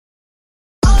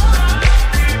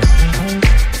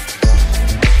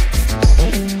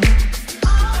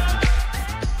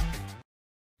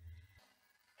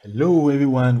Hello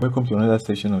everyone, welcome to another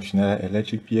session of Schneider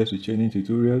Electric PLC training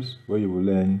tutorials where you will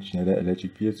learn Schneider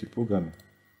Electric PLC programming.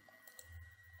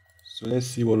 So let's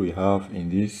see what we have in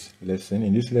this lesson.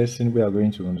 In this lesson we are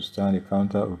going to understand the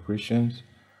counter operations.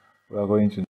 We are going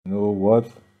to know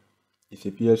what is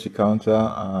a PLC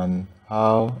counter and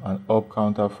how an up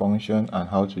counter functions and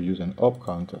how to use an up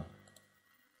counter.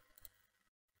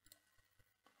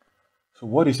 So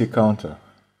what is a counter?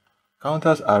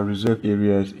 Counters are reserved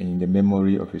areas in the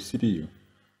memory of a CPU.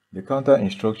 The counter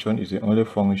instruction is the only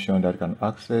function that can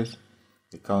access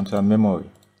the counter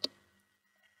memory.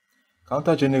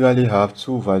 Counters generally have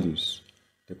two values,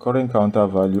 the current counter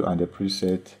value and the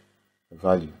preset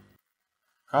value.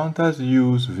 Counters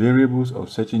use variables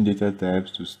of certain data types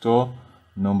to store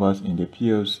numbers in the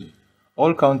PLC.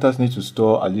 All counters need to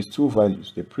store at least two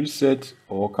values, the preset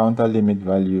or counter limit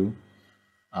value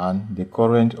and the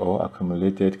current or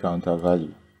accumulated counter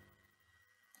value.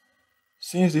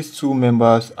 Since these two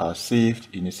members are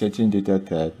saved in a certain data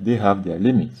type, they have their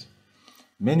limits.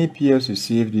 Many PLCs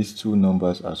save these two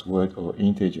numbers as word or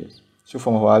integers. So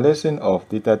from our lesson of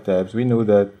data types, we know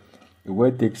that a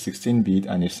word takes 16-bit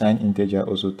and a signed integer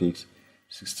also takes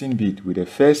 16-bit, with the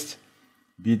first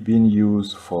bit being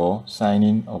used for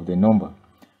signing of the number.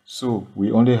 So we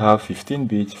only have 15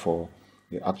 bits for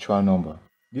the actual number.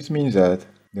 This means that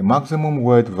the maximum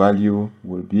word value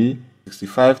will be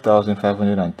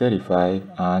 65,535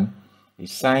 and a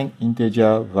signed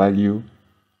integer value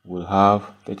will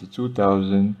have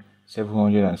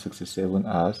 32,767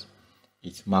 as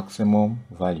its maximum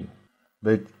value.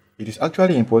 But it is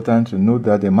actually important to note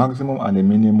that the maximum and the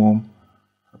minimum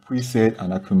preset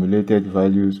and accumulated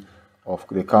values of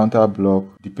the counter block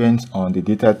depends on the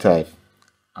data type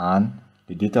and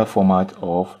the data format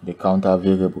of the counter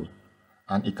variable.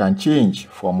 And it can change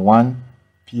from one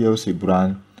PLC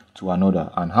brand to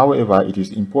another. And however, it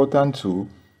is important to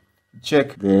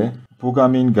check the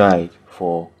programming guide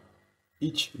for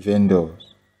each vendor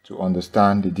to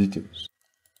understand the details.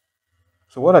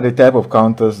 So what are the type of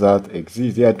counters that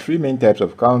exist? There are three main types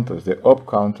of counters: the up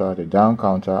counter, the down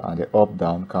counter, and the up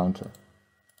down counter.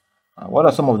 And what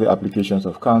are some of the applications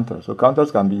of counters? So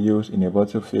counters can be used in a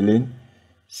bottle filling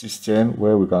system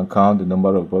where we can count the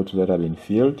number of bottles that have been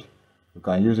filled. You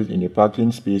can use it in a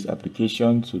parking space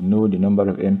application to know the number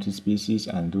of empty spaces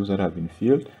and those that have been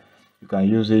filled. You can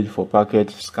use it for packet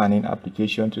scanning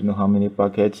application to know how many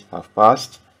packets have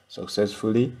passed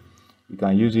successfully. You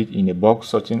can use it in a box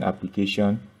sorting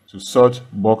application to sort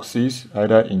boxes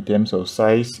either in terms of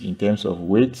size, in terms of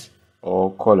weight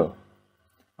or color.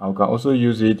 And we can also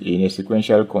use it in a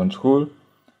sequential control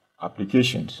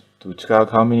applications to track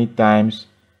how many times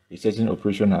a certain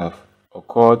operation have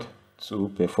occurred to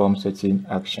perform certain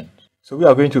actions. So we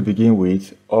are going to begin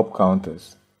with up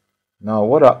counters. Now,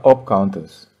 what are up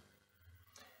counters?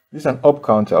 This is an up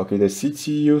counter. Okay, the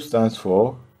CTU stands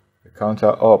for the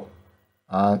counter up,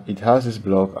 and it has this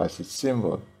block as its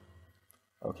symbol.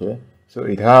 Okay, so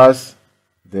it has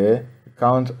the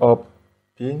count up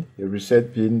pin, the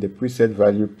reset pin, the preset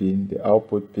value pin, the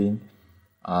output pin,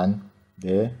 and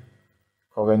the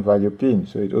current value pin.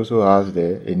 So it also has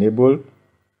the enable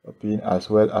pin as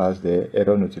well as the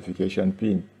error notification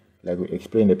pin, like we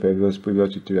explained in the previous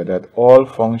tutorial, that all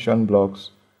function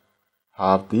blocks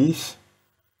have these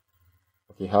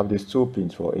two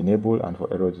pins for enable and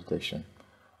for error detection.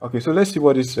 Okay, so let's see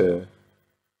what this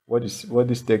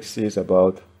text says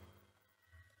about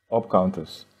up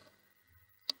counters.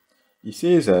 It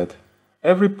says that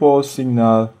every pulse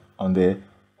signal on the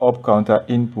up counter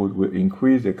input will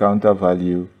increase the counter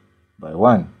value by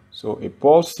 1. So a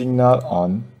pulse signal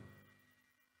on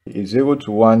a 0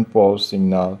 to 1 pulse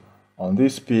signal on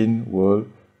this pin will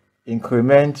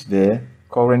increment the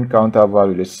current counter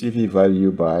value, the CV value,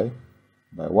 by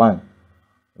 1.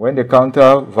 When the current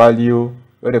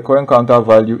counter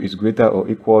value is greater or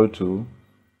equal to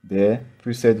the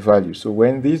preset value. So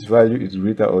when this value is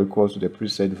greater or equal to the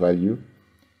preset value,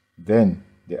 then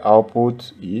the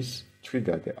output is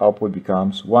triggered. The output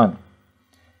becomes 1.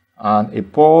 And a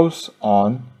pulse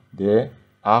on the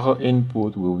R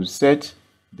input will reset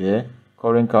the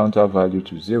current counter value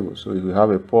to 0. So if we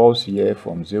have a pulse here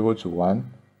from 0 to 1,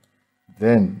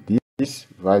 then this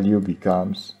value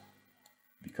becomes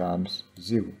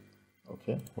 0.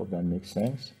 Okay, hope that makes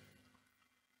sense.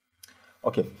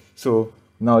 Okay, so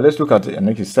now let's look at an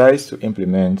exercise to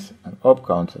implement an up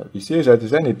counter. It says that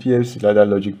design a PLC ladder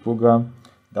logic program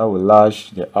that will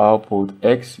latch the output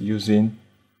X using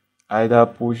either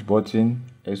push button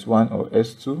S1 or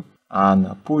S2,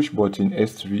 and push button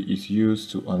S3 is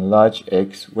used to unlatch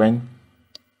X when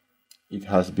it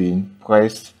has been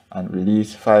pressed and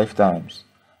released 5 times.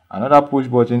 Another push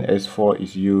button S4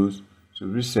 is used to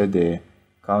reset the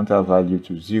counter value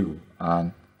to 0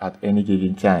 and at any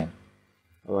given time.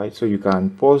 Alright, so you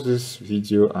can pause this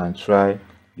video and try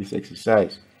this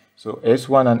exercise. So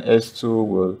S1 and S2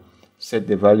 will set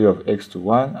the value of X to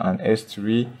 1, and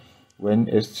S3, when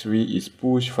S3 is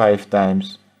pushed 5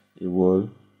 times, it will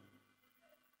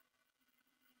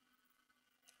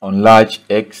enlarge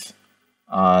X,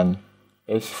 and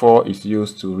S4 is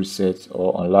used to reset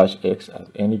or enlarge X at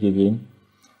any given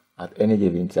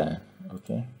time.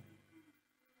 Okay.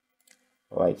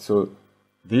 Alright, so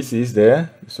this is the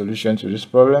solution to this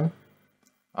problem,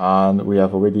 and we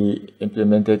have already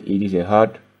implemented it. Is a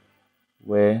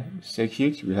hardware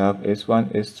circuit. We have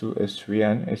S1, S2, S3,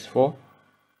 and S4.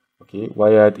 Okay,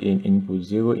 wired in input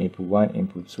 0, input 1,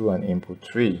 input 2, and input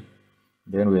 3.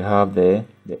 Then we have the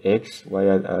X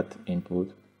wired at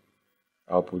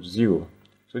output 0.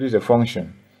 So this is a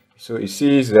function. So it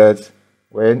says that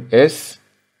when S1,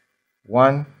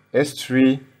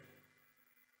 S3,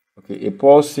 okay, a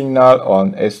pulse signal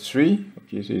on S3,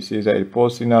 okay, so it says that a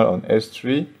pulse signal on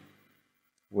S3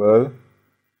 will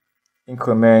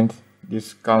increment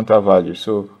this counter value.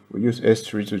 So we use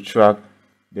S3 to track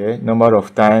the number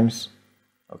of times,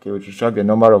 okay, we track the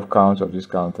number of counts of this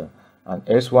counter, and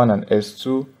S1 and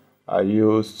S2 are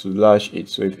used to latch it.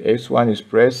 So if S1 is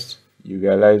pressed, you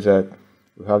realize that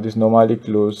we have this normally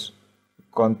closed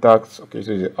contacts. Okay,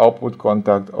 so it's the output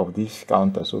contact of this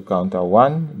counter. So counter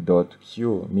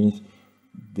 1.Q means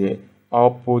the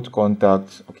output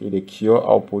contact, okay, the Q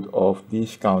output of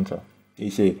this counter. They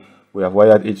say we have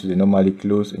wired it to the normally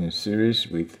closed in series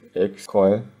with X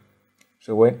coil.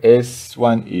 So when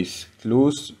S1 is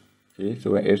closed, okay,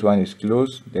 so when S1 is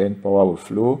closed, then power will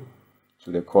flow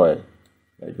to the coil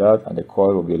like that, and the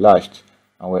coil will be latched.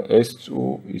 And when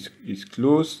S2 is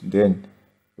closed, then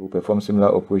it will perform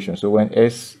similar operation. So when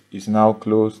S is now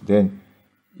closed, then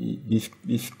this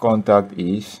contact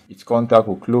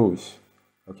will close.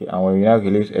 Okay, and when we now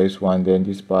release S1, then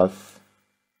this path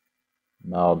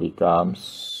now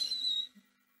becomes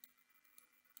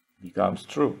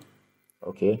true.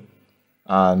 Okay,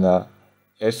 and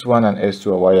S1 and S2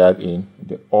 are wired in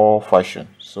the OR fashion.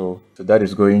 So that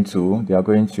is they are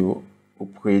going to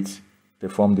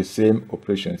perform the same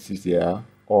operation since they are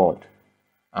ORed.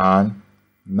 And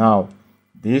now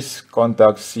this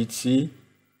contact CTU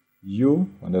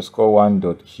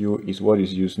 _1.Q is what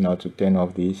is used now to turn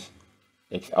off this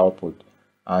X output.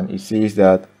 And it says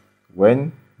that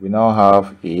when we now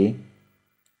have a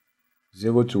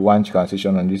 0 to 1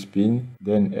 transition on this pin,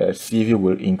 then CV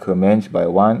will increment by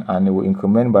 1, and it will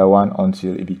increment by 1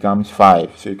 until it becomes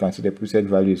 5. So you can see the preset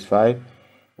value is 5.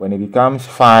 When it becomes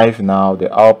 5, now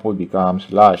the output becomes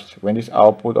latched. When this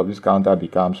output of this counter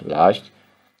becomes latched,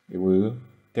 it will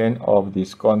turn off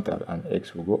this contact and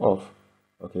X will go off.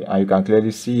 Okay, and you can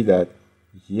clearly see that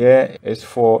here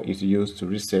S4 is used to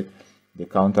reset the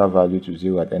counter value to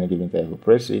 0 at any given time. If we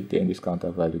press it, then this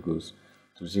counter value goes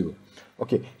to 0.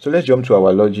 Okay, so let's jump to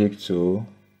our logic to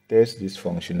test this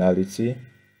functionality.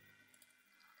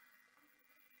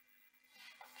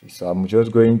 Okay, so I'm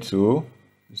just going to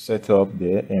set up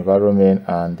the environment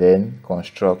and then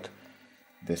construct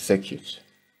the circuit.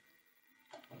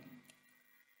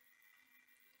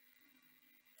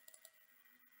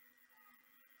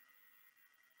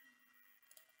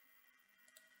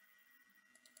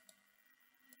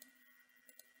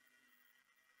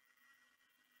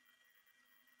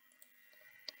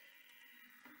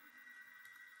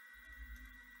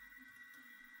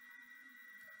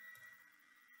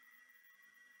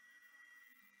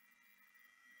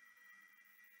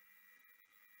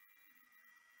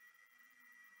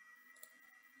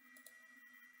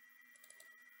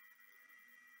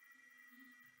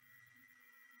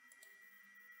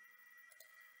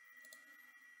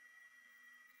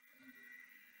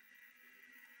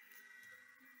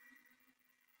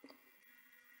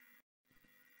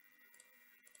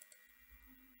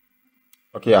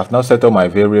 Okay, I've now set up my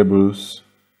variables,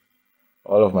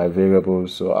 all of my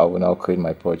variables, so I will now create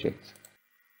my project.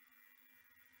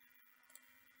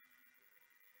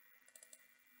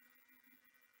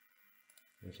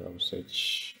 Yes, I will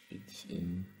search it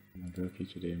in directly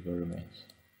to the environment.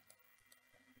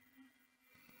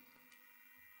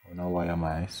 I will now wire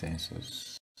my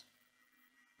sensors.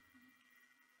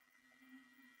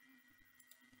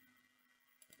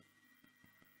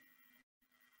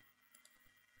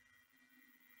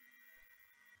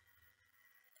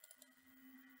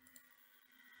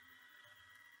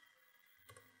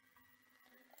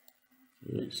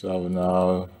 Okay, so I will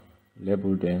now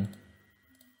label them.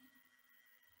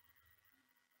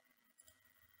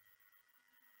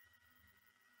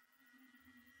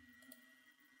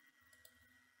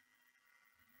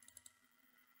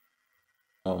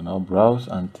 I'll now browse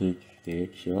and take the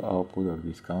actual output of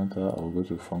this counter. I'll go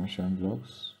to function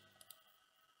blocks.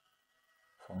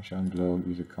 Function block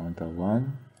is a counter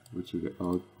 1, go to the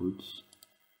outputs,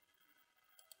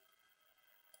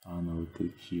 and I'll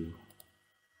take Q.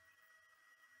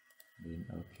 Then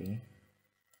OK,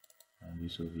 and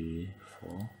this will be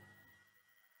 4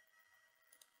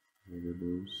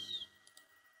 variables,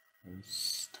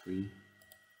 S3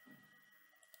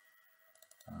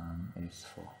 and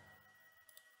S4.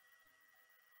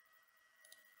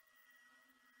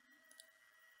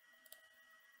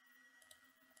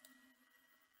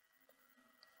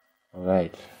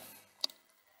 Alright,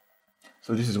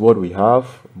 so this is what we have.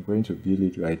 I'm going to build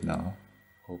it right now.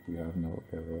 Hope we have no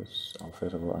errors. I'll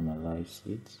first of all analyze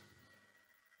it.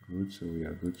 Good, so we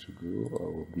are good to go. I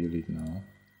will build it now.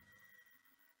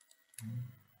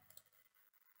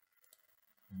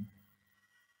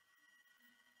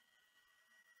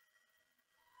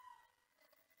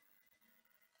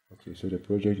 Okay, so the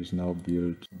project is now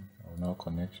built. I will now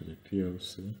connect to the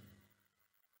PLC.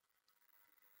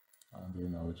 And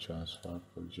then I will transfer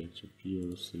project to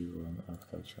PLC run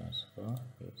after transfer.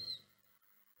 Yes.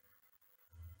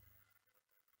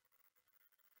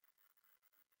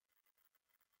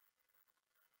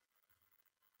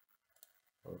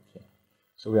 Okay.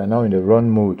 So we are now in the run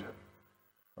mode.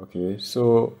 Okay,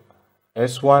 so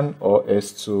S1 or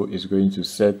S2 is going to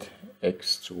set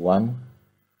X to 1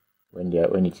 when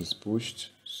it is pushed.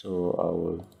 So I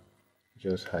will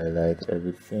just highlight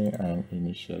everything and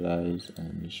initialize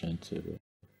an emission table.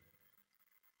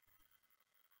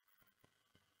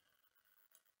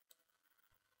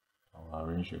 I'll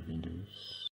arrange the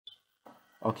windows.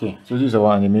 Okay, so this is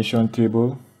our animation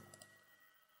table.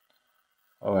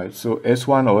 Alright, so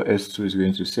S1 or S2 is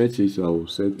going to set it. So I will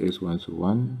set S1 to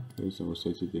 1. First I will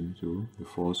set it into the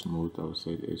false mode. I will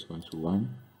set S1 to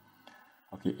 1.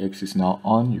 Okay, X is now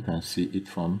on. You can see it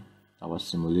from our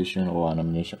simulation or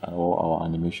our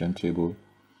animation table.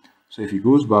 So if it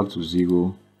goes back to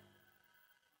 0,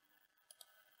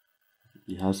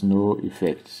 it has no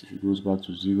effects. If it goes back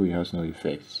to 0, it has no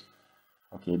effects.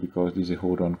 Okay, because this is a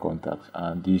hold on contact,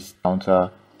 and this counter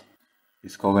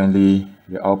is currently,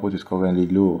 the output is currently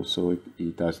low, so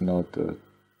it does not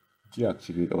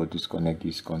deactivate or disconnect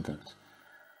this contact.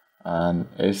 And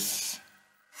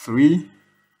S3,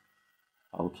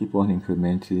 I'll keep on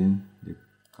incrementing the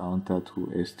counter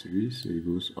to S3, so it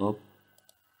goes up,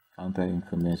 counter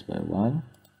increments by 1,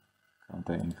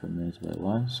 counter increments by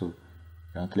 1, so you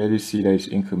can clearly see that it's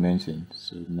incrementing.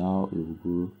 So now it will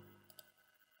go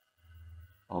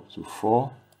up to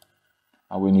 4,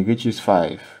 and when it reaches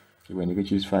 5, okay, when it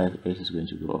reaches 5, S is going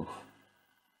to go off.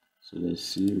 So let's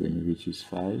see when it reaches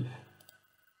 5.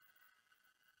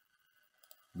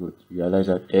 Good, you realize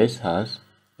that X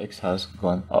has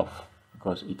gone off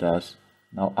because it has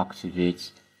now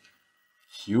activates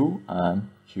Q, and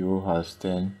Q has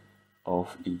turned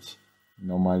off its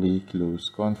normally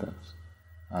closed contacts,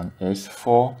 and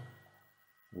S4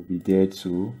 will be there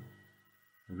to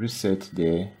reset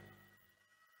the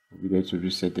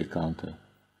counter.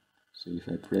 So if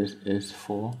I press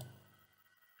S4,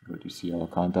 good, you see our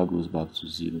counter goes back to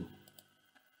 0.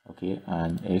 Okay,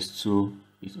 and S2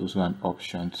 is also an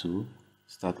option to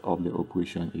start up the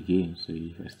operation again. So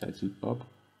if I start it up,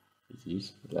 it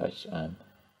is dash, and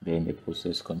then the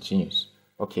process continues.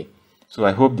 Okay, so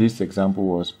I hope this example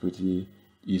was pretty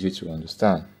easy to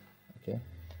understand. Okay,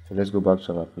 so let's go back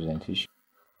to our presentation.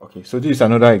 Okay, so this is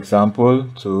another example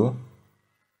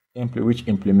which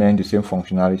implement the same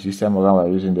functionality. This time around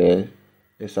we're using the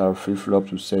SR flip-flop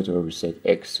to set or reset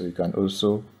X, so you can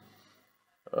also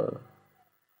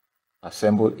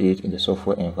assemble it in the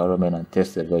software environment and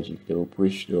test the logic. The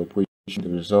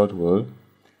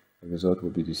result will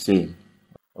be the same.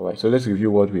 Alright, so let's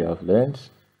review what we have learned.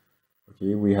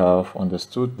 Okay, we have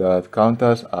understood that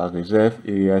counters are reserved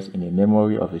areas in the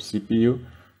memory of a CPU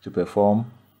to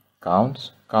perform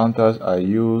counts. Counters are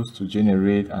used to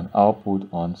generate an output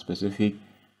on specific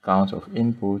count of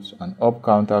inputs. An up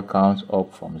counter counts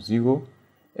up from 0.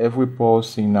 Every pulse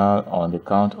signal on the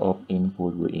count up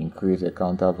input will increase the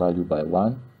counter value by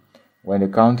 1. When the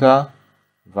current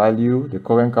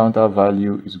counter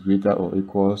value is greater or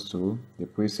equals to the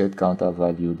preset counter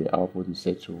value, the output is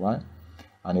set to 1,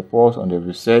 and a pulse on the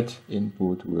reset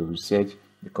input will reset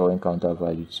the current counter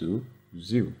value to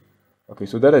 0. Okay,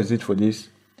 so that is it for this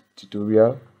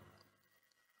tutorial,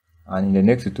 and in the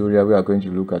next tutorial we are going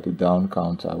to look at the down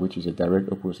counter, which is a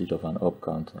direct opposite of an up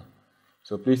counter.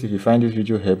 So please, if you find this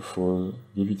video helpful,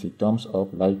 give it a thumbs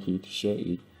up, like it, share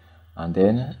it, and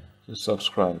then just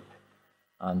subscribe.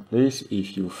 And please,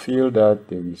 if you feel that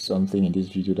there is something in this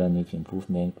video that needs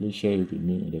improvement, please share it with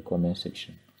me in the comment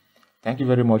section. Thank you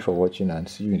very much for watching, and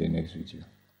see you in the next video.